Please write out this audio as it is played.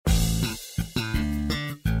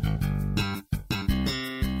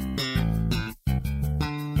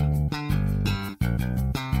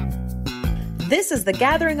This is the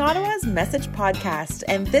Gathering Ottawa's Message Podcast,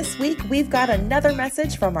 and this week we've got another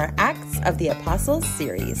message from our Acts of the Apostles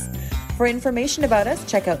series. For information about us,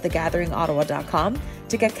 check out thegatheringottawa.com.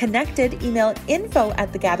 To get connected, email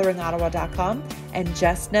info@thegatheringottawa.com. And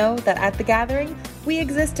just know that at The Gathering, we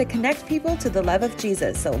exist to connect people to the love of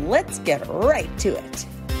Jesus. So let's get right to it.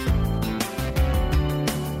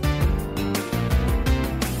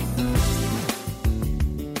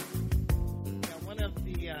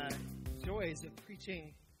 Of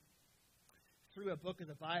preaching through a book of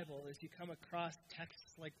the Bible is you come across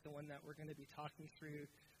texts like the one that we're going to be talking through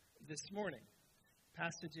this morning.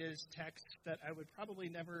 Passages, texts that I would probably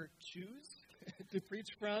never choose to preach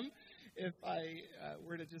from if I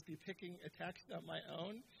were to just be picking a text on my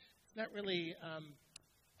own. It's not really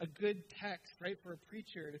a good text, right, for a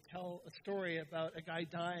preacher to tell a story about a guy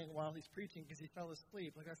dying while he's preaching because he fell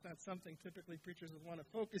asleep. Like, that's not something typically preachers would want to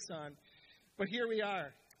focus on. But here we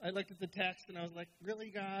are. I looked at the text and I was like, really,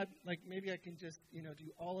 God? Like, maybe I can just,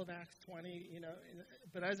 do all of Acts 20,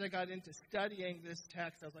 But as I got into studying this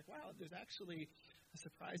text, I was like, wow, there's actually a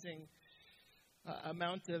surprising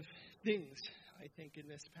amount of things, I think, in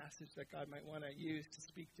this passage that God might want to use to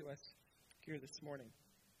speak to us here this morning.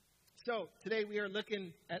 So, today we are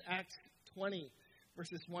looking at Acts 20,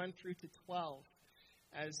 verses 1 through to 12,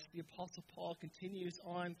 as the Apostle Paul continues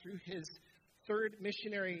on through his third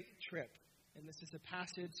missionary trip. And this is a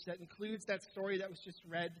passage that includes that story that was just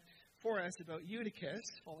read for us about Eutychus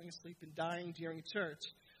falling asleep and dying during church,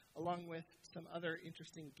 along with some other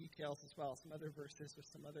interesting details as well, some other verses with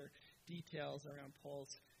some other details around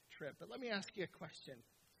Paul's trip. But let me ask you a question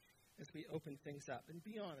as we open things up, and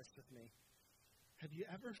be honest with me. Have you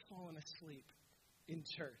ever fallen asleep in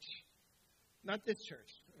church? Not this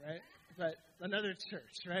church, right? But another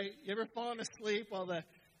church, right? You ever fallen asleep while the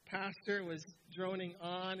pastor was droning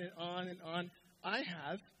on and on and on? I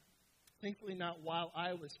have. Thankfully not while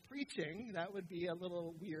I was preaching. That would be a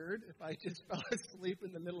little weird if I just fell asleep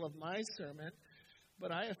in the middle of my sermon.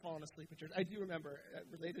 But I have fallen asleep in church. I do remember,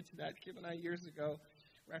 related to that, Kim and I years ago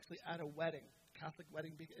were actually at a wedding, Catholic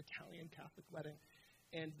wedding, big Italian Catholic wedding.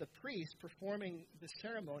 And the priest performing the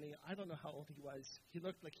ceremony, I don't know how old he was. He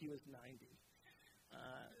looked like he was 90.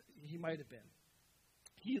 He might have been.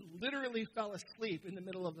 He literally fell asleep in the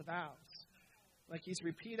middle of the vows. Like, he's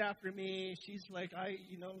repeat after me. She's like,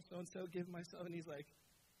 so-and-so give myself. And he's like,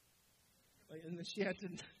 and then she had to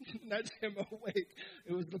nudge him awake.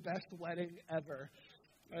 It was the best wedding ever.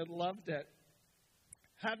 I loved it.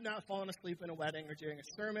 Have not fallen asleep in a wedding or during a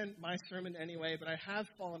sermon, my sermon anyway, but I have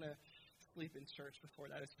fallen asleep in church before,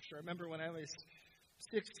 that is for sure. I remember when I was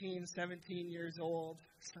 16, 17 years old,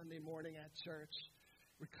 Sunday morning at church,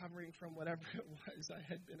 recovering from whatever it was I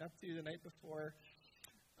had been up to the night before,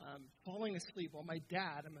 falling asleep while my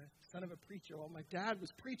dad, I'm a son of a preacher, while my dad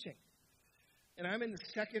was preaching. And I'm in the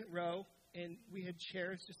second row, and we had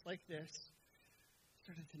chairs just like this.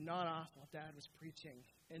 Started to nod off while Dad was preaching.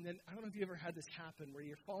 And then, I don't know if you ever had this happen, where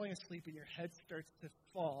you're falling asleep and your head starts to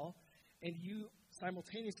fall, and you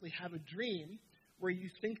simultaneously have a dream where you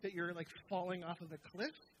think that you're like falling off of a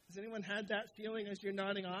cliff. Has anyone had that feeling as you're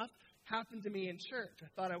nodding off? Happened to me in church. I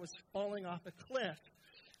thought I was falling off a cliff.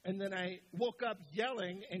 And then I woke up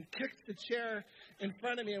yelling and kicked the chair in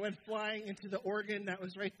front of me. I went flying into the organ that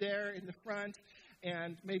was right there in the front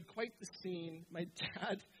and made quite the scene. My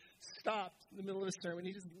dad stopped in the middle of the sermon.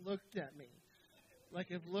 He just looked at me like,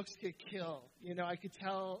 if looks could kill. I could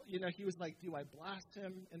tell, he was like, do I blast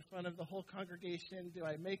him in front of the whole congregation? Do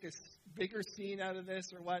I make a bigger scene out of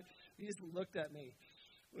this or what? He just looked at me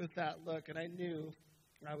with that look, and I knew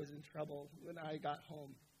I was in trouble when I got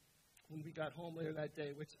home, when we got home later that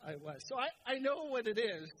day, which I was. So I know what it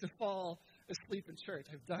is to fall asleep in church.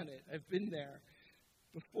 I've done it. I've been there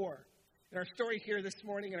before. In our story here this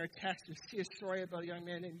morning, in our text, we see a story about a young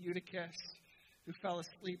man named Eutychus who fell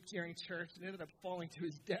asleep during church and ended up falling to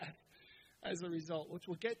his death as a result, which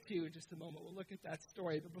we'll get to in just a moment. We'll look at that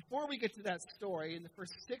story. But before we get to that story, in the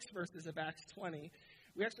first 6 verses of Acts 20,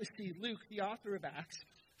 we actually see Luke, the author of Acts,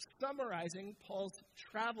 summarizing Paul's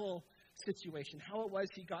travel situation, how it was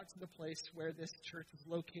he got to the place where this church was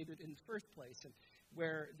located in the first place, and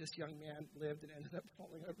where this young man lived and ended up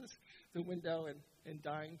falling out of the window and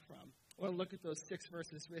dying from. I want to look at those 6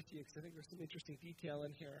 verses with you, because I think there's some interesting detail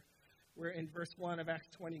in here. Where in verse 1 of Acts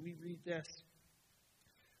 20, we read this.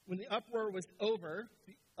 When the uproar was over,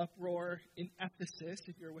 the uproar in Ephesus,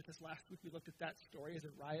 if you were with us last week, we looked at that story as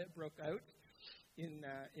a riot broke out in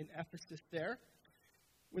Ephesus there.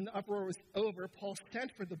 When the uproar was over, Paul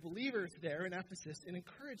sent for the believers there in Ephesus and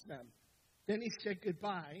encouraged them. Then he said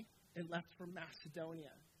goodbye and left for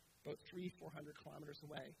Macedonia, about 300-400 kilometers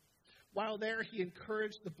away. While there, he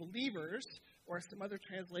encouraged the believers, or some other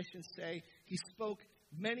translations say he spoke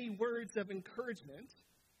many words of encouragement,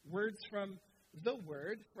 words from the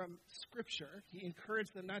Word, from Scripture. He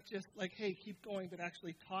encouraged them not just like, hey, keep going, but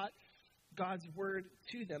actually taught God's Word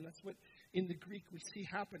to them. That's what in the Greek we see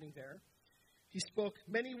happening there. He spoke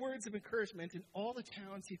many words of encouragement in all the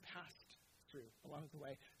towns he passed through along the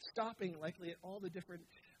way, stopping likely at all the different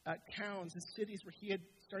towns and cities where he had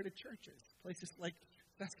started churches, places like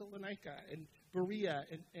Thessalonica and Berea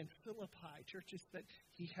and Philippi, churches that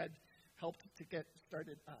he had helped to get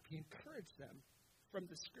started up. He encouraged them from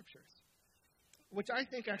the Scriptures, which I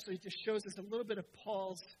think actually just shows us a little bit of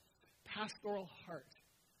Paul's pastoral heart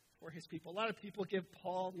for his people. A lot of people give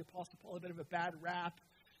Paul, the Apostle Paul, a bit of a bad rap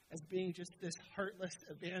as being just this heartless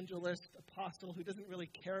evangelist, apostle who doesn't really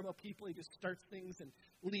care about people. He just starts things and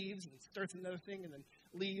leaves and starts another thing and then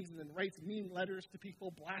leaves and then writes mean letters to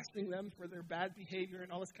people, blasting them for their bad behavior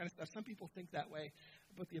and all this kind of stuff. Some people think that way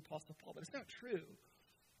about the Apostle Paul, but it's not true.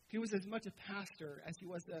 He was as much a pastor as he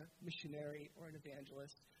was a missionary or an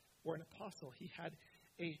evangelist or an apostle. He had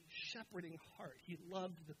a shepherding heart. He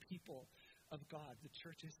loved the people of God, the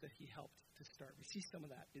churches that he helped to start. We see some of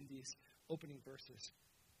that in these opening verses.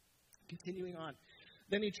 Continuing on.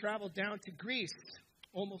 Then he traveled down to Greece,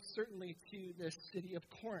 almost certainly to the city of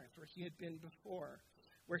Corinth, where he had been before,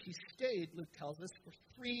 where he stayed, Luke tells us, for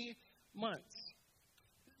 3 months.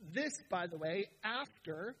 This, by the way,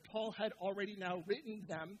 after Paul had already now written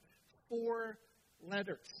them 4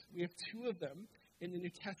 letters. We have 2 of them in the New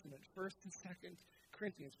Testament, 1st and 2nd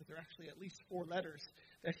Corinthians, but there are actually at least 4 letters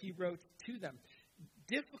that he wrote to them.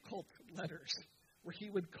 Difficult letters, where he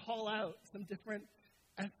would call out some different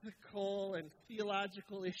ethical and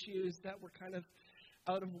theological issues that were kind of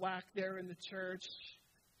out of whack there in the church.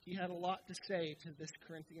 He had a lot to say to this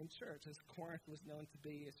Corinthian church, as Corinth was known to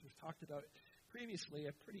be, as we've talked about previously,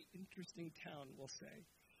 a pretty interesting town, we'll say.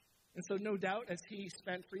 And so no doubt, as he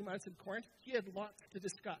spent 3 months in Corinth, he had lots to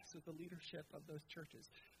discuss with the leadership of those churches,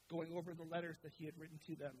 going over the letters that he had written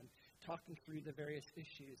to them and talking through the various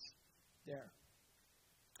issues there.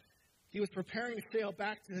 He was preparing to sail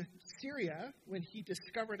back to Syria when he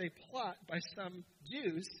discovered a plot by some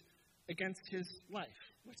Jews against his life,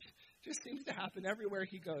 which just seems to happen everywhere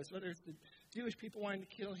he goes, whether it's the Jewish people wanting to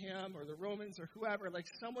kill him or the Romans or whoever. Like,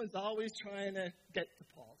 someone's always trying to get to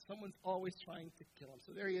Paul. Someone's always trying to kill him.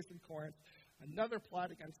 So there he is in Corinth, another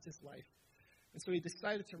plot against his life. And so he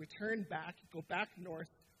decided to return back, go back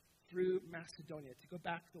north through Macedonia, to go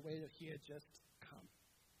back the way that he had just come.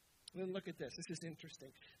 And then look at this. This is interesting.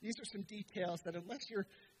 These are some details that unless you're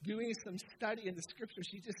doing some study in the Scriptures,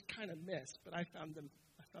 you just kind of miss. But I found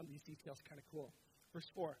these details kind of cool. Verse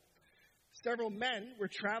 4. Several men were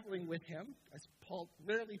traveling with him, as Paul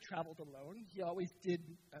rarely traveled alone. He always did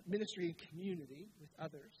ministry in community with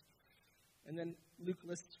others. And then Luke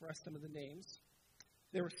lists for us some of the names.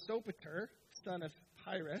 There was Sopater, son of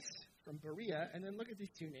Pyrrhus, from Berea. And then look at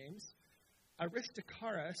these 2 names.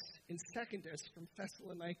 Aristarchus and Secundus from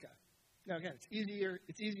Thessalonica. Now again,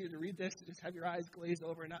 it's easier to read this, to just have your eyes glaze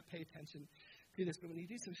over and not pay attention to this. But when you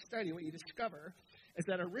do some study, what you discover is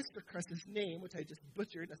that Aristarchus' name, which I just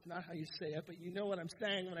butchered, that's not how you say it, but you know what I'm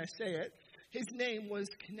saying when I say it, his name was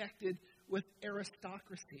connected with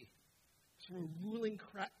aristocracy. It's from a ruling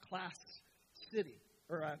class city,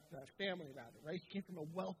 or a family rather, right? He came from a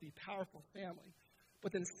wealthy, powerful family.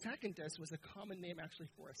 But then Secundus was a common name actually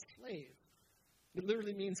for a slave. It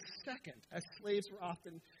literally means second, as slaves were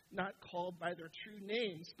often not called by their true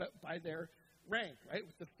names, but by their rank, right?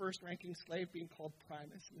 With the first ranking slave being called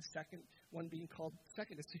Primus and the second one being called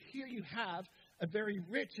Secundus. So here you have a very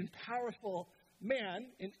rich and powerful man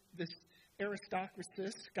in this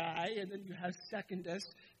aristocratus guy, and then you have Secundus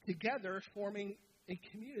together forming a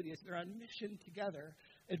community as they're on mission together,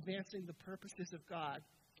 advancing the purposes of God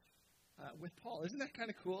with Paul. Isn't that kind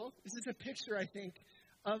of cool? This is a picture, I think,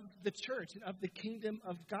 of the church and of the kingdom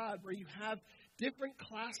of God, where you have different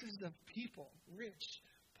classes of people, rich,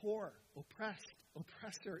 poor, oppressed,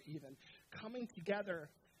 oppressor even, coming together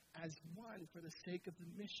as one for the sake of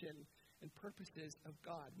the mission and purposes of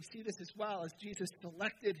God. We see this as well as Jesus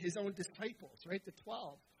selected his own disciples, right, the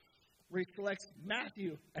 12, where he selects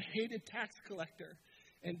Matthew, a hated tax collector,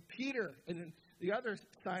 and Peter, and then the other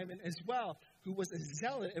Simon as well, who was a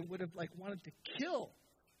zealot and would have wanted to kill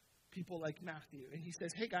people like Matthew. And he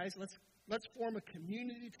says, hey guys, let's form a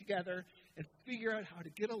community together and figure out how to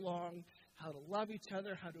get along, how to love each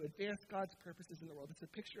other, how to advance God's purposes in the world. It's a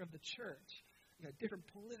picture of the church. You know, different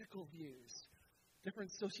political views,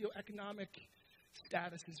 different socioeconomic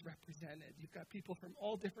statuses represented. You've got people from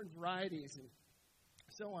all different varieties and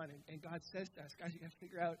so on. And God says to us, guys, you got to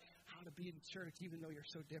figure out how to be in church even though you're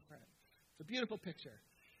so different. It's a beautiful picture.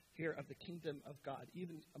 here of the kingdom of God,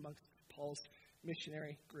 even amongst Paul's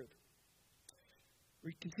missionary group.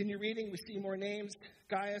 We continue reading. We see more names: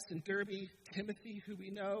 Gaius and Derbe, Timothy, who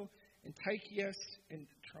we know, and Tychius and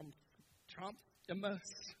Trophimus,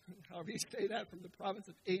 however you say that, from the province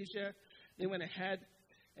of Asia. They went ahead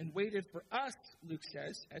and waited for us, Luke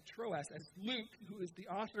says, at Troas, as Luke, who is the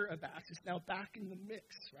author of Acts, is now back in the mix,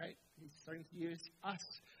 right? He's starting to use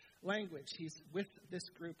us language. He's with this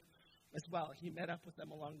group as well. He met up with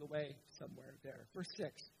them along the way somewhere there. Verse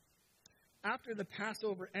 6. After the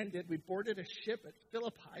Passover ended, we boarded a ship at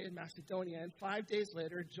Philippi in Macedonia, and 5 days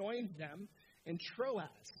later joined them in Troas,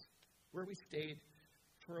 where we stayed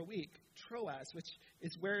for a week. Troas, which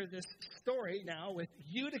is where this story now with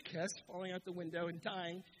Eutychus falling out the window and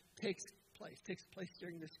dying takes place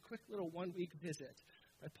during this quick little 1 week visit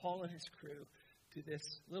by Paul and his crew to this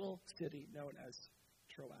little city known as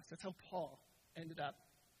Troas. That's how Paul ended up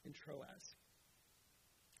in Troas.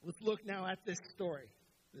 Let's look now at this story,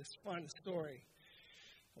 this fun story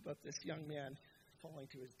about this young man falling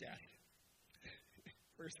to his death.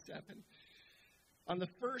 Verse 7. On the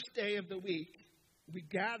first day of the week, we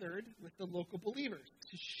gathered with the local believers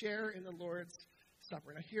to share in the Lord's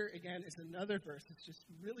Supper. Now here again is another verse that's just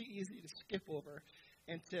really easy to skip over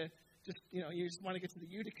and to just, you just want to get to the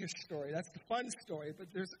Eutychus story. That's the fun story, but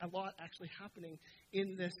there's a lot actually happening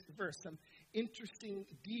in this verse. Some interesting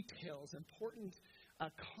details, important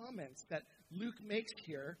comments that Luke makes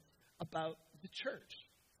here about the church.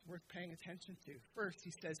 It's worth paying attention to. First,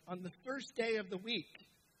 he says, on the first day of the week,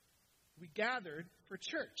 we gathered for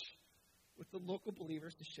church with the local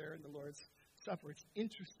believers to share in the Lord's Supper. It's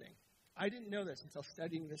interesting. I didn't know this until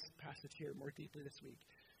studying this passage here more deeply this week.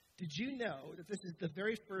 Did you know that this is the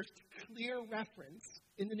very first clear reference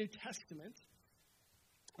in the New Testament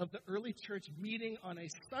of the early church meeting on a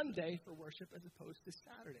Sunday for worship as opposed to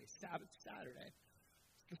Saturday, Sabbath Saturday?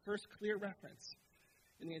 It's the first clear reference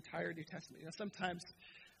in the entire New Testament. Sometimes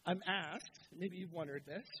I'm asked, maybe you've wondered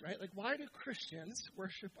this, right? Like, why do Christians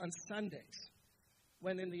worship on Sundays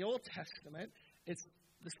when in the Old Testament it's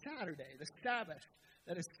the Saturday, the Sabbath,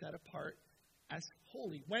 that is set apart as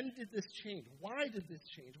holy? When did this change? Why did this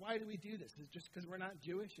change? Why do we do this? Is it just because we're not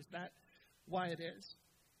Jewish? Is that why it is?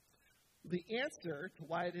 The answer to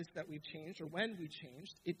why it is that we've changed, or when we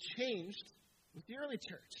changed, it changed with the early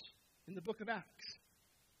church in the book of Acts,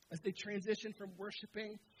 as they transitioned from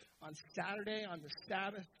worshiping on Saturday, on the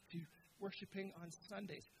Sabbath, to worshiping on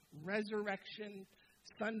Sundays. Resurrection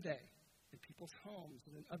Sunday in people's homes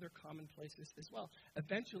and in other common places as well.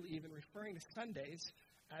 Eventually even referring to Sundays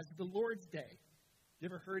as the Lord's Day. You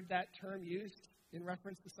ever heard that term used in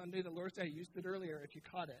reference to Sunday, the Lord's Day? I used it earlier if you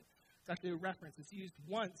caught it. It's actually a reference. It's used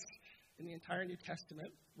once in the entire New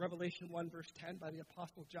Testament, Revelation 1 verse 10, by the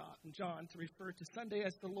Apostle John to refer to Sunday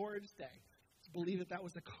as the Lord's Day. It's believed that that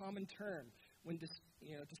was a common term when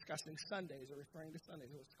discussing Sundays or referring to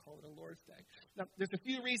Sundays. It was called it a Lord's Day. Now, there's a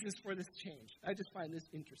few reasons for this change. I just find this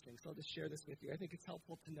interesting, so I'll just share this with you. I think it's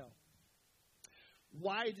helpful to know.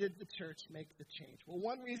 Why did the church make the change? Well,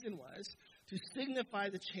 one reason was to signify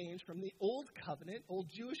the change from the Old Covenant, Old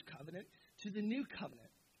Jewish Covenant, to the New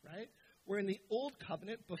Covenant, right? Where in the Old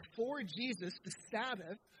Covenant, before Jesus, the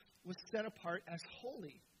Sabbath was set apart as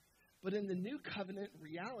holy. But in the New Covenant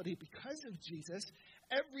reality, because of Jesus,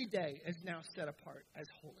 every day is now set apart as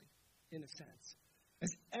holy, in a sense. As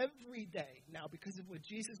every day now, because of what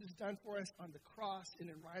Jesus has done for us on the cross and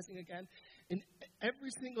in rising again, and every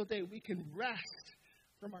single day we can rest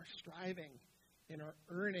from our striving, in our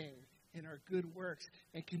earning, in our good works,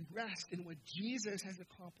 and can rest in what Jesus has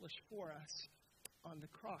accomplished for us on the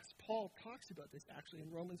cross. Paul talks about this actually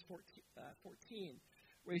in Romans 14,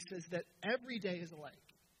 where he says that every day is alike.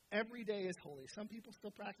 Every day is holy. Some people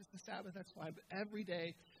still practice the Sabbath, that's fine, but every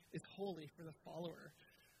day is holy for the follower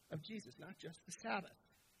of Jesus, not just the Sabbath.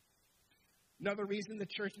 Another reason the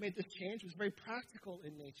church made this change was very practical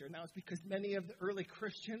in nature. Now, it's because many of the early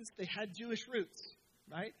Christians, they had Jewish roots,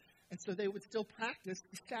 right? And so they would still practice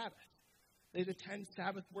the Sabbath. They'd attend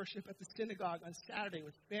Sabbath worship at the synagogue on Saturday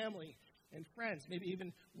with family and friends, maybe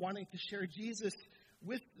even wanting to share Jesus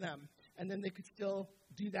with them. And then they could still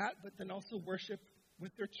do that, but then also worship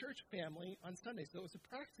with their church family on Sunday. So it was a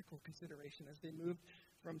practical consideration as they moved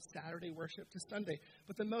from Saturday worship to Sunday.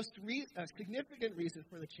 But the most significant reason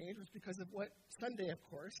for the change was because of what Sunday, of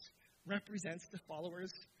course, represents the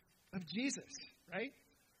followers of Jesus, right?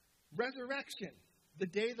 Resurrection, the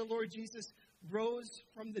day the Lord Jesus rose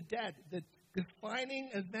from the dead, the defining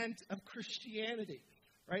event of Christianity,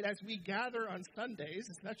 right? As we gather on Sundays,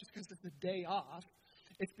 it's not just because it's a day off,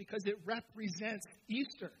 it's because it represents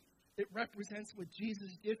Easter. It represents what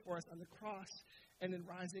Jesus did for us on the cross and then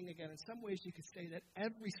rising again. In some ways, you could say that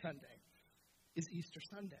every Sunday is Easter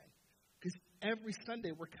Sunday. Because every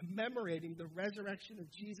Sunday, we're commemorating the resurrection of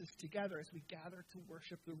Jesus together as we gather to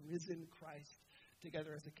worship the risen Christ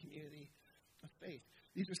together as a community of faith.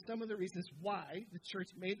 These are some of the reasons why the church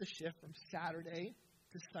made the shift from Saturday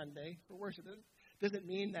to Sunday for worship. It doesn't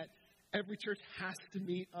mean that every church has to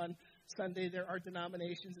meet on Sunday. There are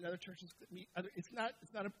denominations and other churches that meet. It's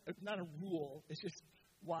not a rule. It's just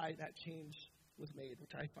why that change was made,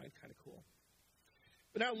 which I find kind of cool.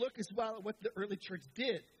 But now look as well at what the early church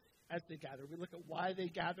did as they gathered. We look at why they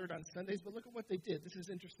gathered on Sundays, but look at what they did. This is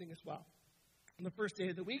interesting as well. On the first day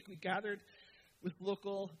of the week, we gathered with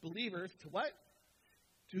local believers to what?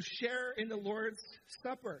 To share in the Lord's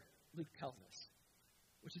Supper, Luke tells us,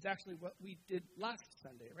 which is actually what we did last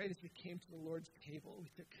Sunday, right? As we came to the Lord's table, we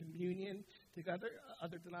took communion together.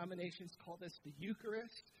 Other denominations call this the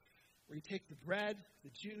Eucharist, where you take the bread, the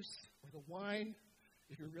juice, or the wine.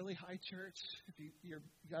 If you're really high church, if you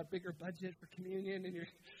got a bigger budget for communion in your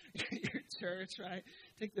church, right?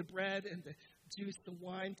 Take the bread and the juice, the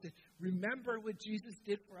wine, to remember what Jesus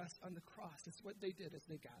did for us on the cross. That's what they did as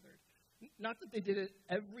they gathered. Not that they did it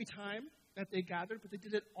every time that they gathered, but they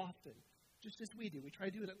did it often, just as we do. We try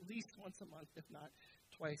to do it at least once a month, if not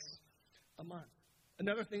twice a month.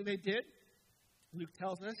 Another thing they did, Luke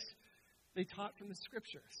tells us, they taught from the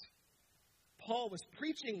Scriptures. Paul was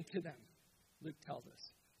preaching to them, Luke tells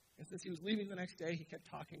us. And since he was leaving the next day, he kept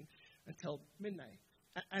talking until midnight.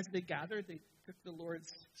 As they gathered, they took the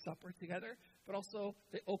Lord's Supper together, but also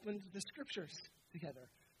they opened the Scriptures together.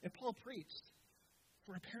 And Paul preached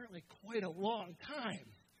for apparently quite a long time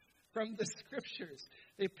from the Scriptures.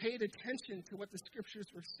 They paid attention to what the Scriptures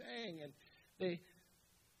were saying, and they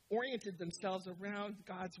oriented themselves around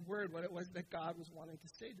God's Word, what it was that God was wanting to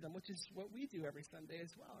say to them, which is what we do every Sunday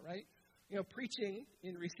as well, right? You know, preaching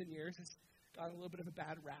in recent years has gotten a little bit of a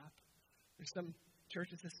bad rap. There's some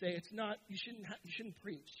churches that say it's not, you shouldn't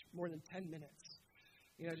preach more than 10 minutes.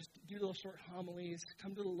 You know, just do little short homilies,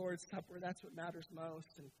 come to the Lord's Supper, that's what matters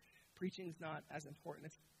most, and preaching's not as important.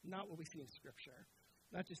 It's not what we see in Scripture.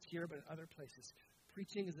 Not just here, but in other places.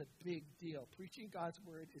 Preaching is a big deal. Preaching God's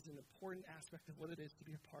Word is an important aspect of what it is to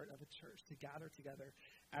be a part of a church, to gather together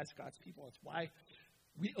as God's people. It's why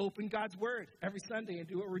we open God's Word every Sunday and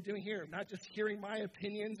do what we're doing here. Not just hearing my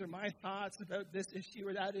opinions or my thoughts about this issue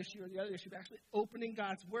or that issue or the other issue, but actually opening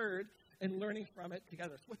God's Word and learning from it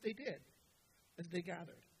together. It's what they did as they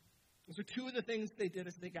gathered. Those are two of the things they did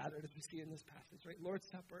as they gathered, as we see in this passage, right? Lord's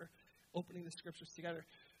Supper, opening the Scriptures together.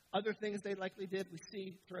 Other things they likely did, we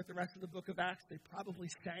see throughout the rest of the book of Acts, they probably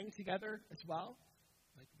sang together as well,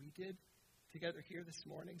 like we did together here this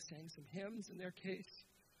morning, sang some hymns in their case.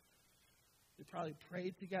 They probably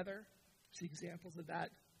prayed together. See examples of that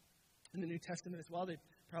in the New Testament as well. They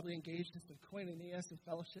probably engaged in some koinonia, some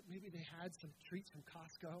fellowship. Maybe they had some treats from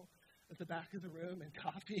Costco at the back of the room and a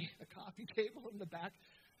coffee table in the back.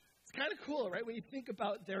 It's kind of cool, right? When you think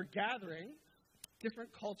about their gathering,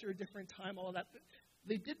 different culture, different time, all of that. But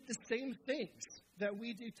they did the same things that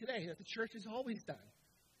we do today, that the church has always done.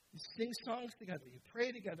 You sing songs together, you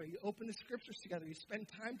pray together, you open the Scriptures together, you spend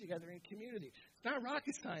time together in community. It's not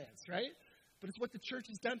rocket science, right? But it's what the church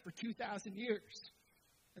has done for 2,000 years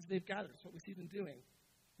as they've gathered. It's what we see them doing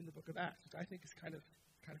in the book of Acts, which I think is kind of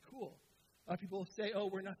cool. A lot of people say, oh,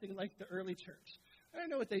 we're nothing like the early church. I don't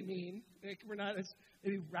know what they mean. Like, we're not as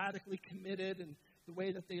maybe radically committed in the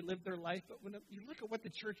way that they lived their life. But when you look at what the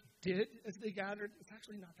church did as they gathered, it's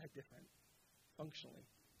actually not that different functionally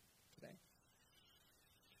today.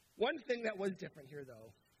 One thing that was different here,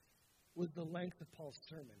 though, was the length of Paul's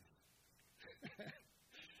sermon.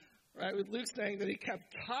 Right, with Luke saying that he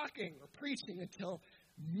kept talking or preaching until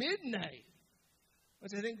midnight,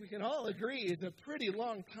 which I think we can all agree is a pretty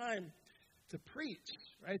long time to preach,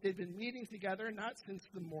 right? They've been meeting together, not since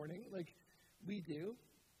the morning like we do,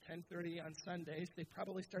 10:30 on Sundays. They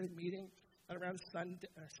probably started meeting at around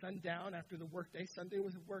sundown after the workday. Sunday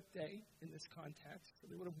was a work day in this context, so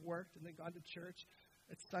they would have worked and then gone to church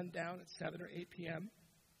at sundown at 7 or 8 p.m.,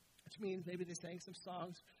 which means maybe they sang some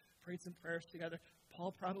songs, prayed some prayers together.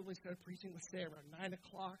 Paul probably started preaching, let's say, around 9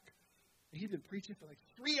 o'clock. He'd been preaching for like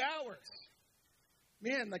 3 hours.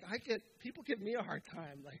 Man, like people give me a hard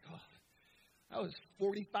time. Like, oh, that was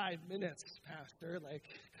 45 minutes, Pastor. Like,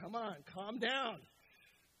 come on, calm down.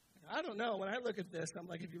 I don't know. When I look at this, I'm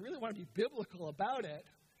like, if you really want to be biblical about it,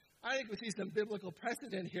 I think we see some biblical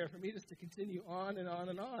precedent here for me just to continue on and on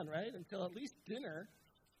and on, right? Until at least dinner.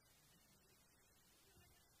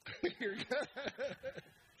 You're good.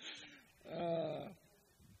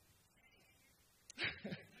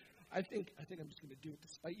 I think I'm just going to do it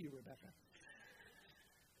despite you, Rebecca.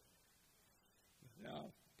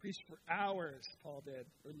 Preached for hours, Paul did,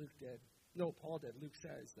 or Luke did. No, Paul did. Luke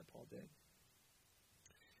says that Paul did.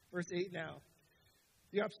 Verse 8 now.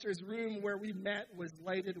 The upstairs room where we met was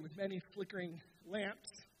lighted with many flickering lamps.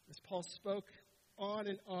 As Paul spoke on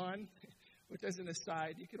and on, which as an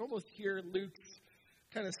aside, you could almost hear Luke's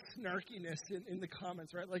kind of snarkiness in the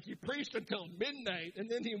comments, right? Like he preached until midnight, and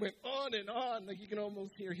then he went on and on. Like you can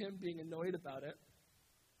almost hear him being annoyed about it.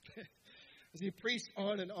 As he preached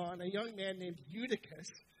on and on, a young man named Eutychus,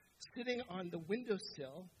 sitting on the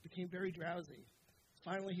windowsill, became very drowsy.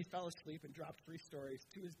 Finally, he fell asleep and dropped 3 stories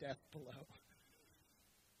to his death below.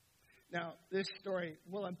 Now, this story,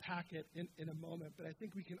 we'll unpack it in a moment, but I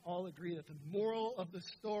think we can all agree that the moral of the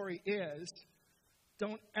story is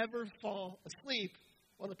don't ever fall asleep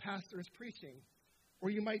while the pastor is preaching, or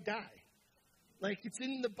you might die. Like, it's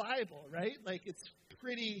in the Bible, right? Like, it's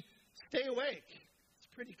pretty, stay awake. It's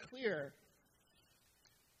pretty clear.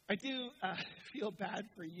 I do feel bad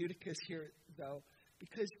for Eutychus here, though,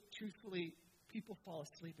 because, truthfully, people fall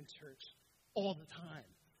asleep in church all the time.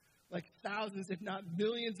 Like thousands, if not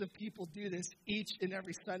millions of people do this each and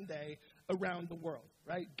every Sunday around the world,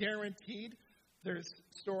 right? Guaranteed. There's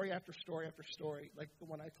story after story after story, like the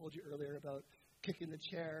one I told you earlier about kicking the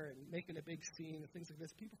chair and making a big scene and things like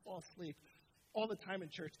this. People fall asleep all the time in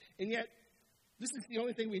church. And yet, this is the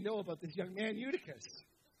only thing we know about this young man, Eutychus.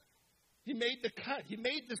 He made the cut. He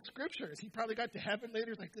made the scriptures. He probably got to heaven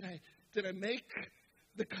later. He's like, did I make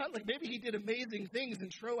the cut? Like maybe he did amazing things in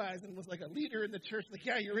Troas and was like a leader in the church. Like,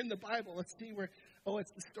 yeah, you're in the Bible. Let's see where,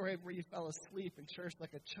 it's the story of where you fell asleep in church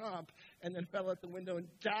like a chomp and then fell out the window and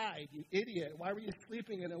died, you idiot. Why were you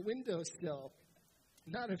sleeping in a windowsill?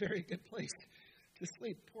 Not a very good place to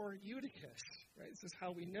sleep. Poor Eutychus, right? This is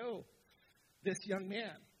how we know this young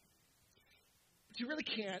man. But you really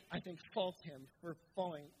can't, I think, fault him for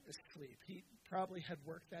falling asleep. He probably had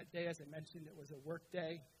work that day. As I mentioned, it was a work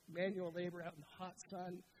day. Manual labor out in the hot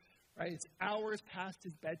sun, right? It's hours past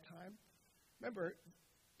his bedtime. Remember,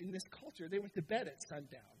 in this culture, they went to bed at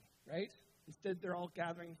sundown, right? Instead, they're all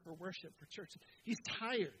gathering for worship, for church. He's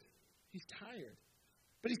tired. He's tired.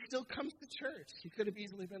 But he still comes to church. He could have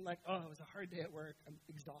easily been like, it was a hard day at work. I'm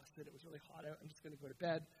exhausted. It was really hot out. I'm just going to go to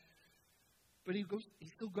bed. But he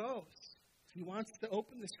still goes. He wants to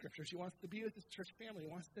open the scriptures. He wants to be with his church family.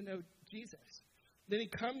 He wants to know Jesus. Then he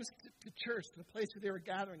comes to church, to the place where they were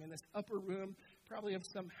gathering, in this upper room, probably of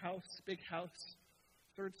some house, big house,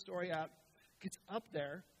 3rd story up. Gets up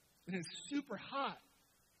there, and it's super hot,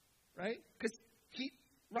 right? Because heat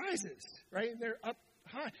rises, right? And they're up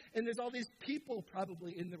high. And there's all these people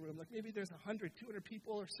probably in the room. Like maybe there's 100, 200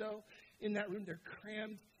 people or so in that room. They're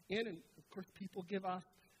crammed in, and of course people give off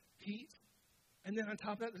heat. And then on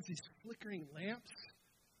top of that, there's these flickering lamps,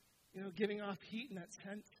 giving off heat and that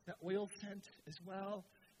scent, that oil scent as well.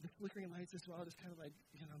 The flickering lights as well, just kind of like,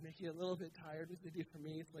 make you a little bit tired, as they do for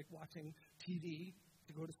me. It's like watching TV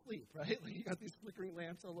to go to sleep, right? Like you got these flickering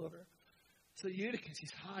lamps all over. So Eutychus,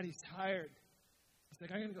 he's hot, he's tired. He's like,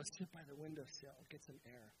 I'm going to go sit by the windowsill, get some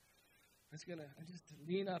air. I just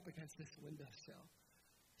lean up against this windowsill.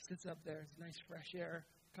 Sits up there, it's nice fresh air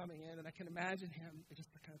coming in, and I can imagine him just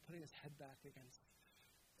kind of putting his head back against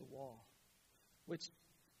the wall, which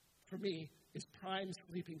for me is prime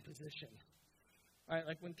sleeping position. All right,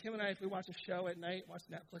 like when Kim and I, if we watch a show at night, watch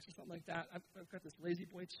Netflix or something like that, I've got this lazy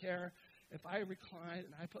boy chair. If I recline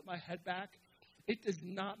and I put my head back, it does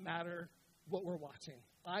not matter what we're watching.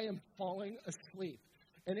 I am falling asleep.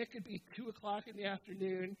 And it could be 2 o'clock in the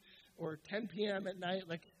afternoon or 10 p.m. at night.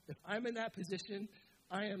 Like, if I'm in that position,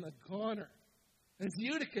 I am a goner. There's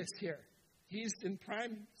Eutychus here. He's in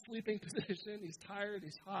prime sleeping position. He's tired.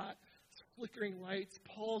 He's hot. It's flickering lights.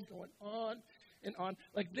 Paul's going on and on.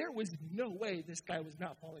 Like, there was no way this guy was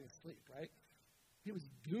not falling asleep, right? He was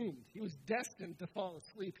doomed. He was destined to fall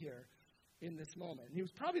asleep here in this moment. And he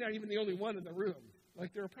was probably not even the only one in the room.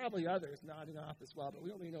 Like, there were probably others nodding off as well, but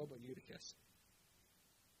we only know about Eutychus.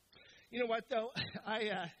 You know what, though?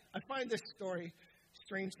 I find this story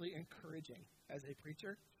strangely encouraging as a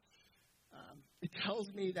preacher. It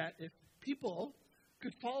tells me that if people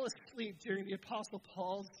could fall asleep during the Apostle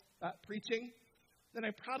Paul's preaching, then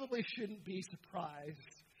I probably shouldn't be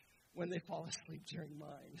surprised when they fall asleep during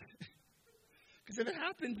mine. Because if it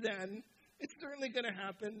happened then, it's certainly going to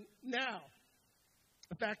happen now.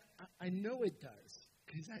 In fact, I know it does,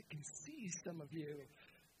 because I can see some of you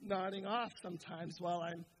nodding off sometimes while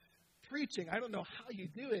I'm preaching. I don't know how you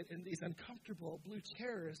do it in these uncomfortable blue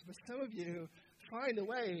chairs, but some of you find a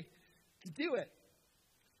way to do it.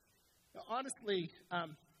 Now, honestly,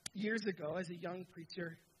 years ago, as a young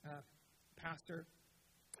preacher, pastor,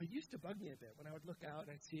 it used to bug me a bit when I would look out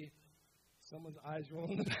and I'd see Someone's eyes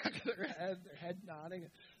rolling in the back of their head nodding.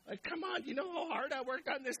 Like, come on, you know how hard I worked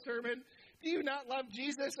on this sermon? Do you not love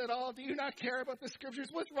Jesus at all? Do you not care about the scriptures?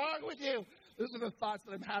 What's wrong with you? Those are the thoughts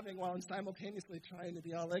that I'm having while I'm simultaneously trying to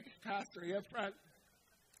be all like pastory up front.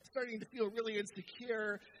 Starting to feel really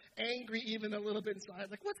insecure, angry even a little bit inside.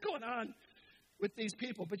 Like, what's going on with these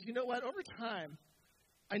people? But you know what? Over time,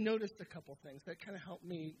 I noticed a couple things that kind of helped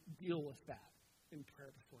me deal with that in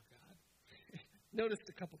prayer before God. Noticed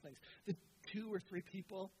a couple things. The 2 or 3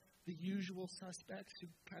 people, the usual suspects who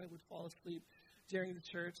kind of would fall asleep during the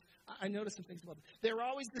church, I noticed some things about them. They were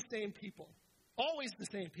always the same people. Always the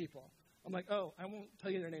same people. I'm like, oh, I won't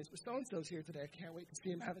tell you their names, but so-and-so's here today. I can't wait to see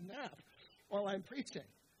him have a nap while I'm preaching.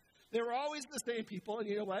 They were always the same people, and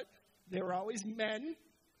you know what? They were always men.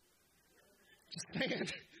 Just saying.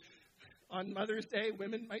 On Mother's Day,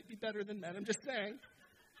 women might be better than men. I'm just saying.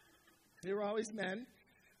 They were always men.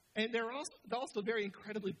 And they were also very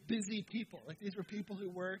incredibly busy people. Like, these were people who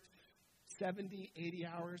worked 70, 80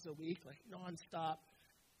 hours a week, like nonstop,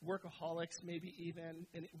 workaholics maybe even.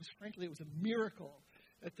 And it was a miracle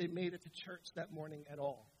that they made it to church that morning at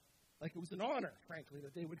all. Like, it was an honor, frankly,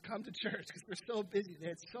 that they would come to church because they're so busy. They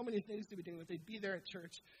had so many things to be doing that they'd be there at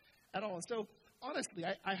church at all. And so, honestly,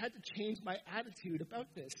 I had to change my attitude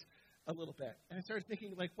about this a little bit. And I started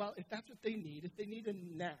thinking, like, well, if that's what they need, if they need a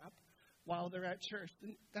nap while they're at church,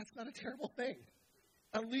 then that's not a terrible thing.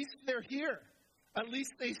 At least they're here. At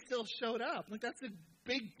least they still showed up. Like, that's a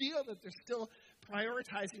big deal that they're still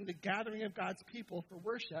prioritizing the gathering of God's people for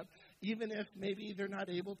worship, even if maybe they're not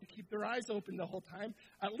able to keep their eyes open the whole time.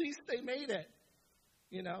 At least they made it,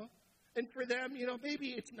 you know? And for them, you know, maybe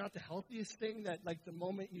it's not the healthiest thing that, like, the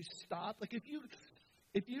moment you stop, like, if you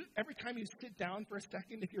every time you sit down for a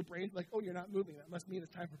second, if your brain's like, oh, you're not moving, that must mean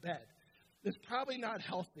it's time for bed. That's probably not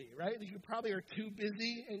healthy, right? You probably are too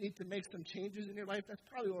busy and need to make some changes in your life. That's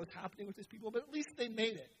probably what was happening with these people, but at least they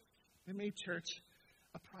made it. They made church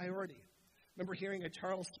a priority. I remember hearing a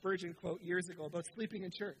Charles Spurgeon quote years ago about sleeping in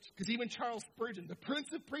church, because even Charles Spurgeon, the prince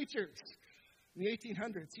of preachers in the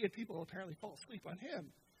 1800s, he had people apparently fall asleep on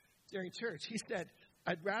him during church. He said,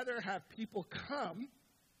 I'd rather have people come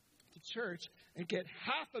to church and get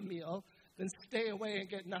half a meal than stay away and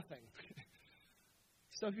get nothing.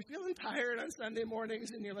 So if you're feeling tired on Sunday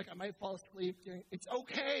mornings and you're like, I might fall asleep, it's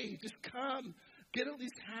okay. Just come. Get at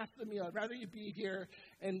least half the meal. I'd rather you be here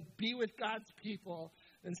and be with God's people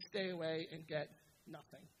than stay away and get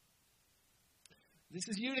nothing. This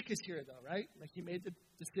is Eutychus here, though, right? Like, he made the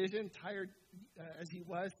decision, tired as he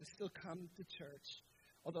was, to still come to church.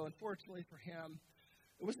 Although, unfortunately for him,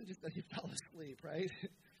 it wasn't just that he fell asleep, right?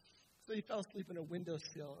 So he fell asleep in a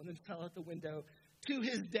windowsill and then fell out the window to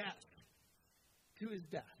his death. To his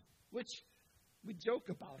death, which we joke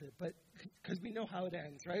about it, but because we know how it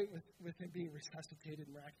ends, right? With him being resuscitated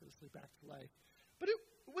miraculously back to life. But it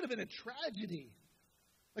would have been a tragedy.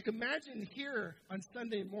 Like, imagine here on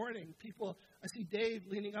Sunday morning, people, I see Dave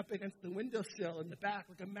leaning up against the windowsill in the back.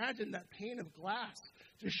 Like, imagine that pane of glass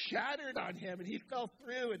just shattered on him and he fell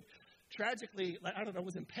through and tragically, like, I don't know,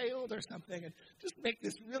 was impaled or something, and just make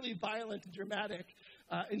this really violent and dramatic.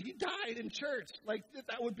 And he died in church. Like,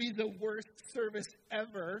 that would be the worst service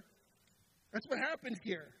ever. That's what happened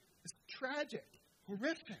here. It's tragic,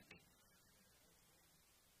 horrific.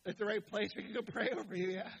 That's the right place. We can go pray over you,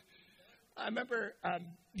 yeah. I remember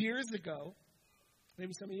years ago,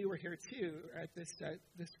 maybe some of you were here too, at this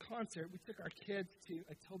concert. We took our kids to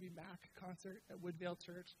a Toby Mac concert at Woodvale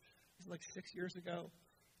Church. It was like 6 years ago.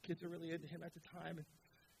 Kids were really into him at the time. And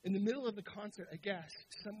in the middle of the concert, I guess,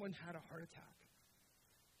 someone had a heart attack.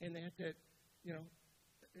 And they had to, you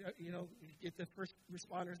get the first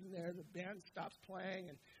responders in there. The band stops playing,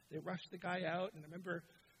 and they rushed the guy out. And I remember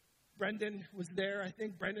Brendan was there. I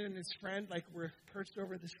think Brendan and his friend, like, were perched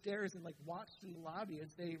over the stairs and, like, watched in the lobby as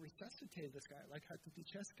they resuscitated this guy, like, had to do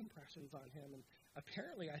chest compressions on him. And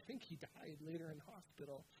apparently, I think he died later in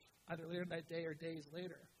hospital, either later that day or days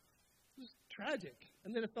later. It was tragic.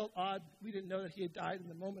 And then it felt odd. We didn't know that he had died in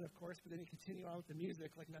the moment, of course, but then he continued on with the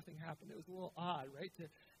music like nothing happened. It was a little odd, right, to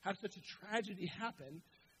have such a tragedy happen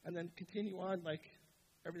and then continue on like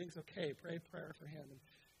everything's okay, pray a prayer for him, and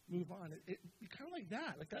move on. It kind of like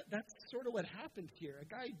that. Like that's sort of what happened here. A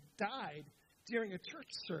guy died during a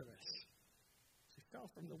church service. He fell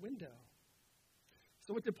from the window.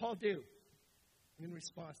 So what did Paul do in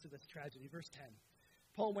response to this tragedy? Verse 10.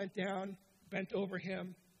 Paul went down, bent over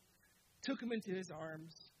him, took him into his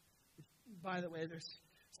arms. By the way, there's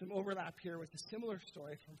some overlap here with a similar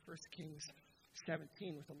story from 1 Kings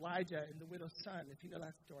 17 with Elijah and the widow's son. If you know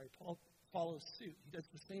that story, Paul follows suit. He does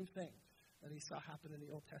the same thing that he saw happen in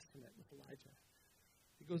the Old Testament with Elijah.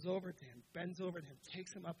 He goes over to him, bends over to him,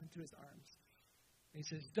 takes him up into his arms. And he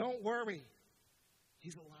says, don't worry,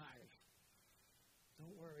 he's alive.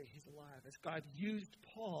 Don't worry, he's alive. As God used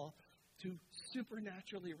Paul to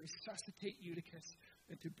supernaturally resuscitate Eutychus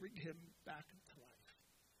and to bring him back to life.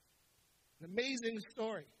 An amazing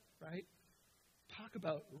story, right? Talk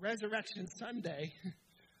about Resurrection Sunday.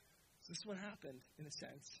 This is what happened, in a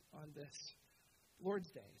sense, on this Lord's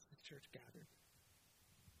Day as the church gathered.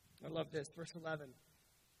 I love this, verse 11.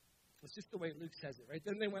 It's just the way Luke says it, right?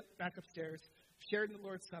 Then they went back upstairs, shared in the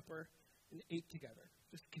Lord's Supper, and ate together.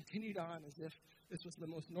 Just continued on as if this was the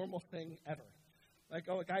most normal thing ever. Like,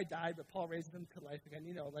 oh, a guy died, but Paul raised him to life again,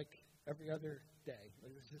 like every other day.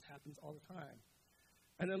 Like, this just happens all the time.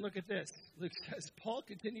 And then look at this. Luke says, Paul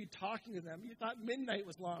continued talking to them. He thought midnight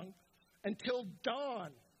was long until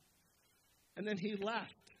dawn. And then he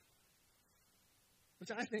left,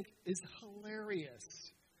 which I think is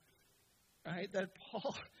hilarious, right? That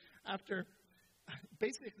Paul, after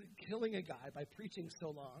basically killing a guy by preaching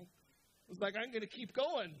so long, was like, I'm going to keep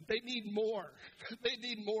going. They need more. They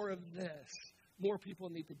need more of this. More people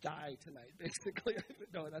need to die tonight, basically.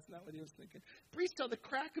 No, that's not what he was thinking. Preach till the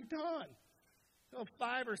crack of dawn, till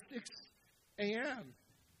 5 or 6 a.m.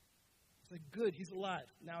 It's like, good, he's alive.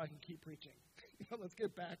 Now I can keep preaching. Let's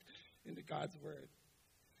get back into God's word.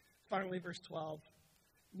 Finally, verse 12.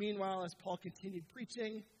 Meanwhile, as Paul continued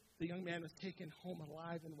preaching, the young man was taken home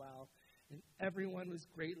alive and well, and everyone was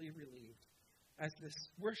greatly relieved as this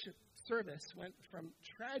worship service went from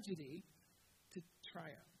tragedy to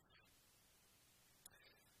triumph.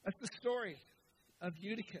 That's the story of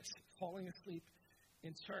Eutychus falling asleep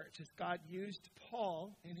in church as God used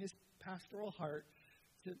Paul in his pastoral heart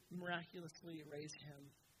to miraculously raise him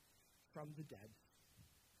from the dead.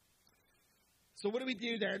 So what do we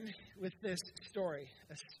do then with this story,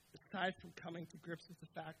 aside from coming to grips with the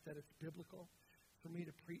fact that it's biblical for me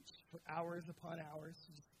to preach for hours upon hours?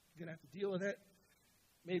 You're going to have to deal with it.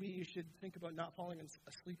 Maybe you should think about not falling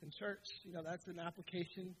asleep in church. That's an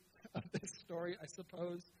application of this story, I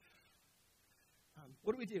suppose.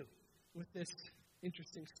 What do we do with this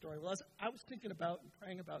interesting story? Well, as I was thinking about and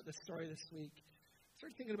praying about this story this week, I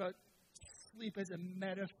started thinking about sleep as a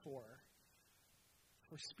metaphor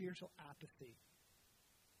for spiritual apathy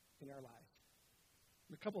in our life.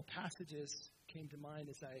 And a couple passages came to mind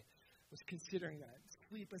as I was considering that.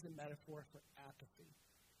 Sleep as a metaphor for apathy.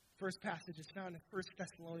 First passage is found in 1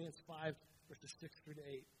 Thessalonians 5, verses 6 through to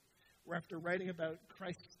 8, where after writing about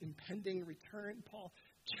Christ's impending return, Paul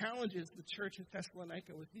challenges the church in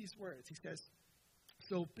Thessalonica with these words. He says,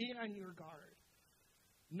 so be on your guard,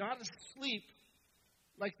 not asleep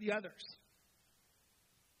like the others.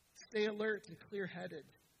 Stay alert and clear-headed.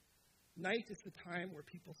 Night is the time where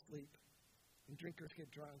people sleep and drinkers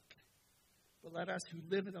get drunk. But let us who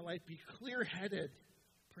live in the light be clear-headed,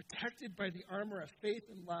 protected by the armor of faith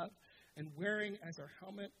and love, and wearing as our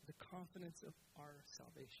helmet the confidence of our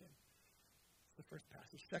salvation. That's the first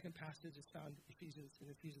passage. Second passage is found in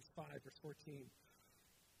Ephesians 5, verse 14,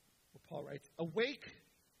 where Paul writes, awake,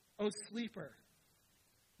 O sleeper,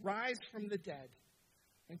 rise from the dead,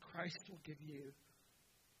 and Christ will give you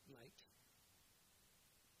light.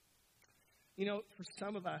 For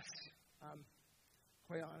some of us,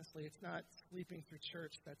 quite honestly, it's not sleeping through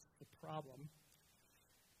church that's the problem.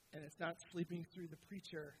 And it's not sleeping through the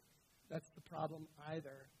preacher that's the problem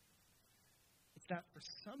either. It's that for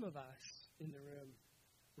some of us in the room,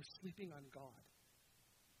 we're sleeping on God.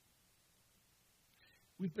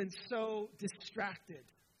 We've been so distracted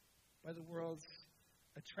by the world's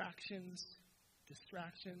attractions,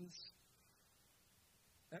 distractions,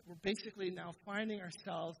 that we're basically now finding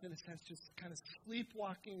ourselves, in a sense, just kind of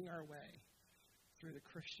sleepwalking our way through the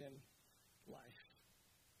Christian life.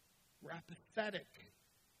 We're apathetic,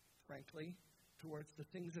 frankly, towards the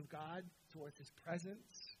things of God, towards His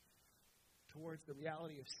presence, towards the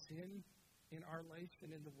reality of sin in our life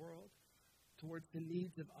and in the world, towards the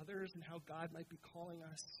needs of others and how God might be calling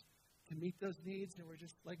us to meet those needs, and we're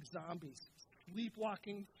just like zombies,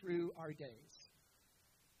 sleepwalking through our days,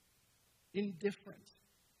 indifferent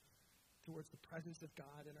towards the presence of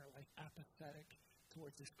God in our life, apathetic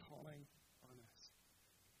towards His calling on us.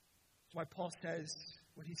 That's why Paul says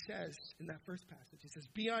what he says in that first passage. He says,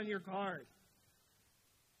 be on your guard.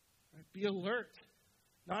 Right? Be alert,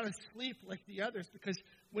 not asleep like the others, because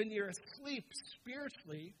when you're asleep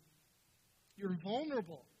spiritually, you're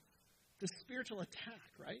vulnerable to spiritual attack,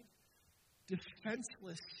 right?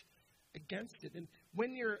 Defenseless against it. And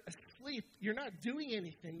when you're asleep, you're not doing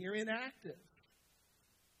anything. You're inactive.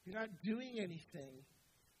 You're not doing anything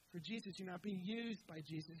for Jesus. You're not being used by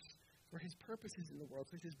Jesus for His purposes in the world.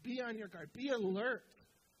 So He says, be on your guard. Be alert,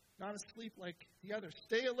 not asleep like the others.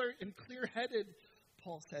 Stay alert and clear-headed,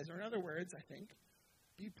 Paul says. Or in other words, I think,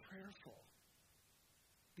 Be prayerful.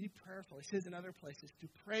 Be prayerful. He says in other places to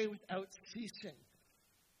pray without ceasing.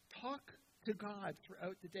 Talk to God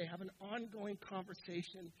throughout the day. Have an ongoing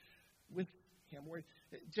conversation with him. Where,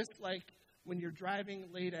 just like when you're driving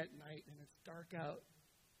late at night and it's dark out,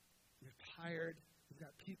 you're tired, you've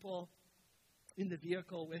got people in the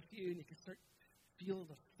vehicle with you, and you can start to feel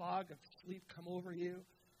the fog of sleep come over you.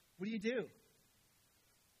 What do?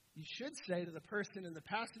 You should say to the person in the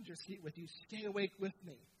passenger seat with you, stay awake with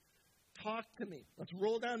me. Talk to me. Let's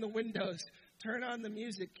roll down the windows. Turn on the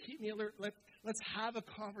music. Keep me alert. Let's have a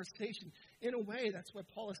conversation. In a way, that's what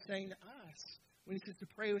Paul is saying to us when he says to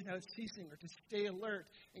pray without ceasing or to stay alert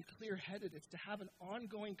and clear-headed. It's to have an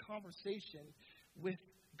ongoing conversation with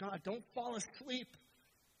God. Don't fall asleep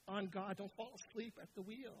on God. Don't fall asleep at the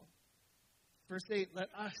wheel. Verse 8, let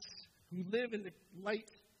us who live in the light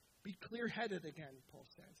be clear-headed again, Paul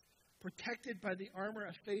says. Protected by the armor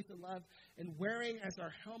of faith and love, and wearing as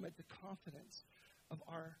our helmet the confidence of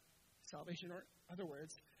our salvation. Or, in other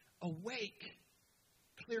words, awake,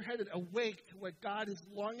 clear-headed, awake to what God is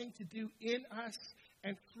longing to do in us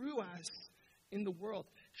and through us in the world.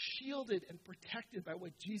 Shielded and protected by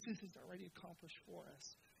what Jesus has already accomplished for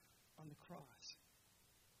us on the cross.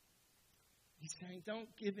 He's saying, don't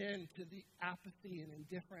give in to the apathy and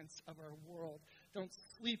indifference of our world. Don't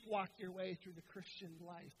sleepwalk your way through the Christian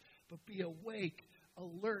life, but be awake,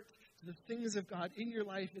 alert to the things of God in your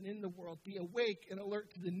life and in the world. Be awake and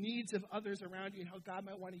alert to the needs of others around you and how God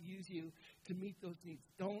might want to use you to meet those needs.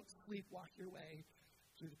 Don't sleepwalk your way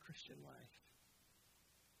through the Christian life.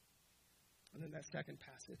 And then that second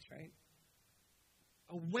passage, right?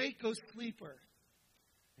 Awake, O sleeper,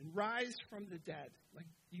 and rise from the dead, like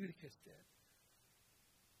Eutychus did.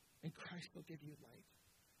 And Christ will give you light.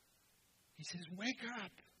 He says, wake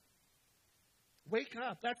up. Wake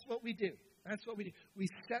up. That's what we do. That's what we do. We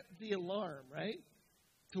set the alarm, right?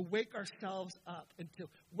 To wake ourselves up and to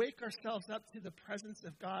wake ourselves up to the presence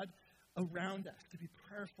of God around us, to be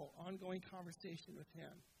prayerful, ongoing conversation with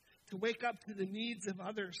him. To wake up to the needs of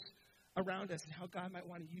others around us and how God might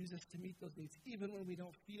want to use us to meet those needs, even when we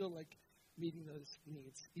don't feel like meeting those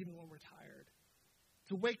needs, even when we're tired.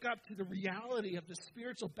 To wake up to the reality of the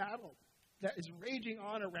spiritual battle that is raging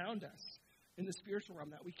on around us in the spiritual realm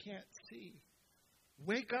that we can't see.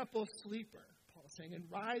 Wake up, O sleeper, Paul is saying, and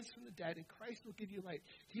rise from the dead, and Christ will give you light.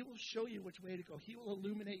 He will show you which way to go. He will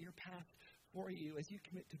illuminate your path for you as you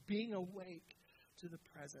commit to being awake to the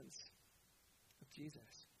presence of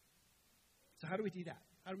Jesus. So how do we do that?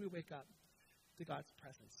 How do we wake up to God's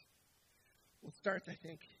presence? We'll start, I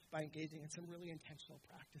think, by engaging in some really intentional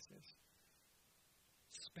practices.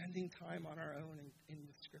 Spending time on our own in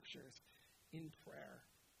the scriptures, in prayer.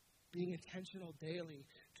 Being intentional daily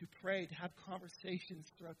to pray, to have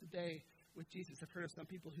conversations throughout the day with Jesus. I've heard of some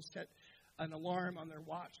people who set an alarm on their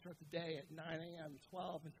watch throughout the day at 9 a.m.,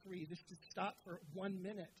 12, and 3, just to stop for 1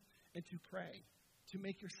 minute and to pray, to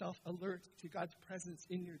make yourself alert to God's presence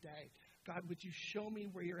in your day. God, would you show me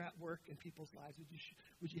where you're at work in people's lives?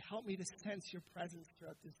 Would you help me to sense your presence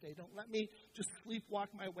throughout this day? Don't let me just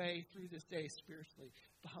sleepwalk my way through this day spiritually,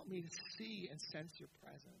 but help me to see and sense your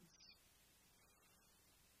presence.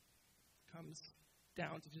 It comes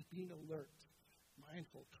down to just being alert,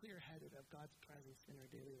 mindful, clear-headed of God's presence in our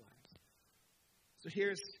daily lives. So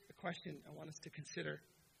here's a question I want us to consider.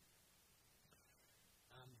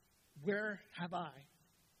 Where have I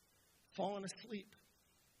fallen asleep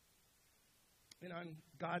on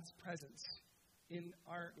God's presence in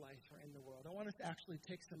our life or in the world? I want us to actually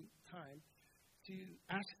take some time to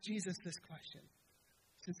ask Jesus this question,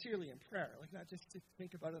 sincerely in prayer, like not just to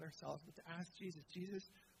think about it ourselves, but to ask Jesus, Jesus,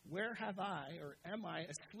 where have I or am I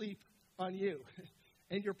asleep on you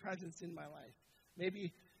and your presence in my life?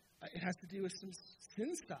 Maybe it has to do with some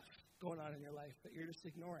sin stuff going on in your life that you're just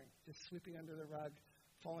ignoring, just sweeping under the rug,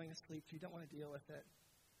 falling asleep. You don't want to deal with it.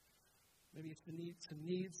 Maybe it's some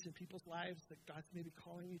needs in people's lives that God's maybe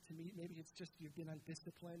calling you to meet. Maybe it's just you've been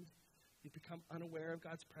undisciplined. You've become unaware of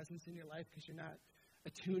God's presence in your life because you're not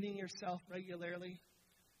attuning yourself regularly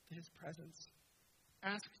to his presence.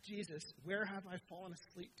 Ask Jesus, where have I fallen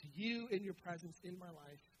asleep to you in your presence in my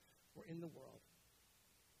life or in the world?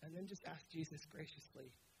 And then just ask Jesus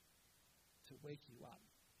graciously to wake you up.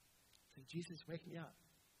 Say, Jesus, wake me up.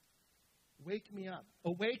 Wake me up.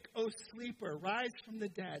 Awake, O sleeper, rise from the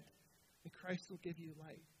dead, and Christ will give you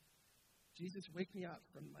light. Jesus, wake me up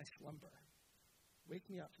from my slumber. Wake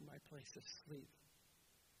me up from my place of sleep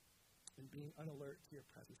and being unalert to your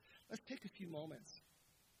presence. Let's take a few moments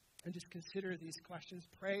and just consider these questions.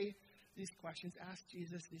 Pray these questions. Ask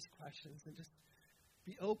Jesus these questions and just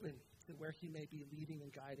Be open to where he may be leading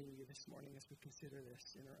and guiding you this morning as we consider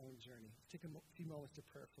this in our own journey. Take a few moments to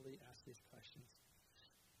prayerfully ask these questions.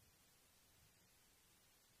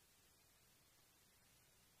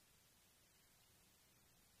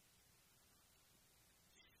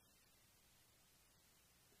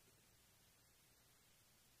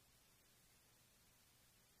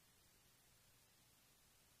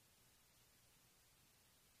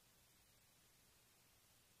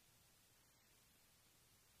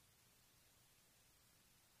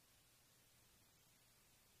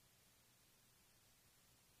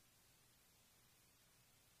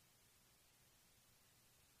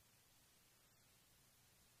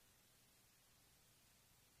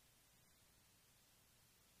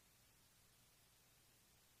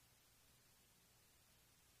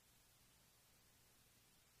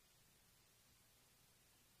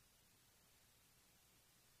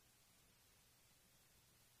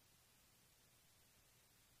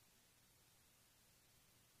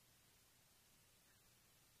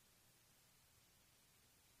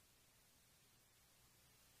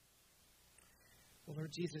 Well,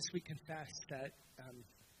 Lord Jesus, we confess that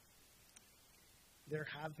there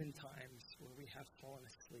have been times where we have fallen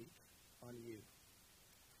asleep on you,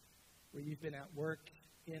 where you've been at work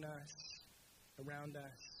in us, around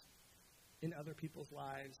us, in other people's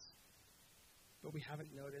lives, but we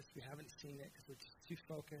haven't noticed, we haven't seen it because we're just too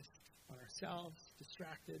focused on ourselves,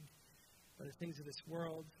 distracted by the things of this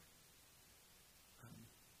world,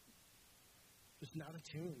 just not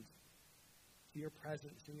attuned to your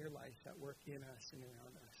presence in your life at work in us and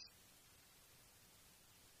around us.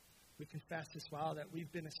 We confess as well that we've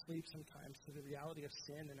been asleep sometimes to the reality of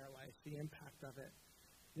sin in our life, the impact of it,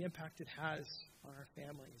 the impact it has on our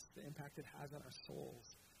families, the impact it has on our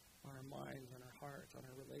souls, on our minds, on our hearts, on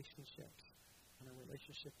our relationships, on our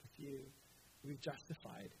relationship with you. We've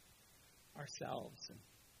justified ourselves and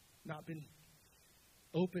not been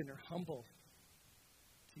open or humble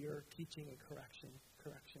to your teaching and correction.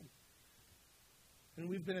 And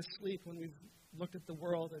we've been asleep when we've looked at the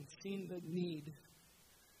world and seen the need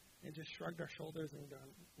and just shrugged our shoulders and gone,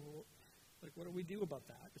 well, like, what do we do about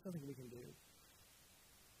that? There's nothing we can do.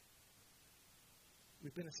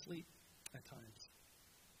 We've been asleep at times.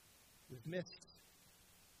 We've missed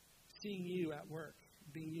seeing you at work,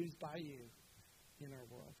 being used by you in our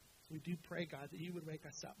world. So we do pray, God, that you would wake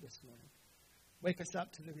us up this morning. Wake us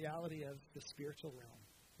up to the reality of the spiritual realm,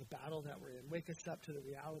 the battle that we're in. Wake us up to the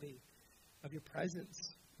reality of your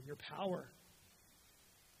presence and your power.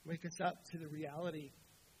 Wake us up to the reality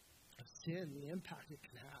of sin, the impact it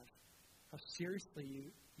can have, how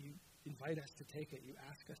seriously you invite us to take it, you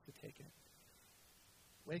ask us to take it.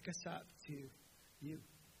 Wake us up to you,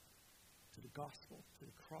 to the gospel, to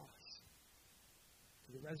the cross,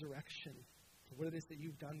 to the resurrection, to what it is that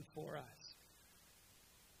you've done for us.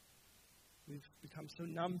 We've become so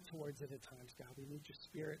numb towards it at times, God. We need your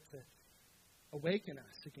Spirit to awaken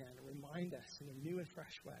us again and remind us in a new and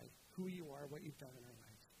fresh way who you are, what you've done in our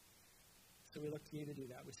lives. So we look to you to do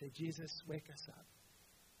that. We say, Jesus, wake us up.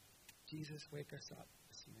 Jesus, wake us up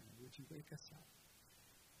this morning. Would you wake us up?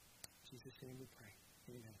 In Jesus' name we pray.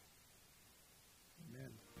 Amen.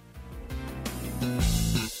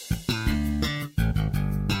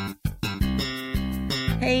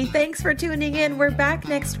 Hey, thanks for tuning in. We're back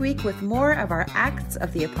next week with more of our Acts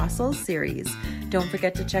of the Apostles series. Don't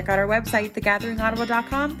forget to check out our website,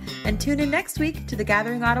 thegatheringottawa.com, and tune in next week to The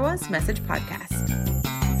Gathering Ottawa's Message Podcast.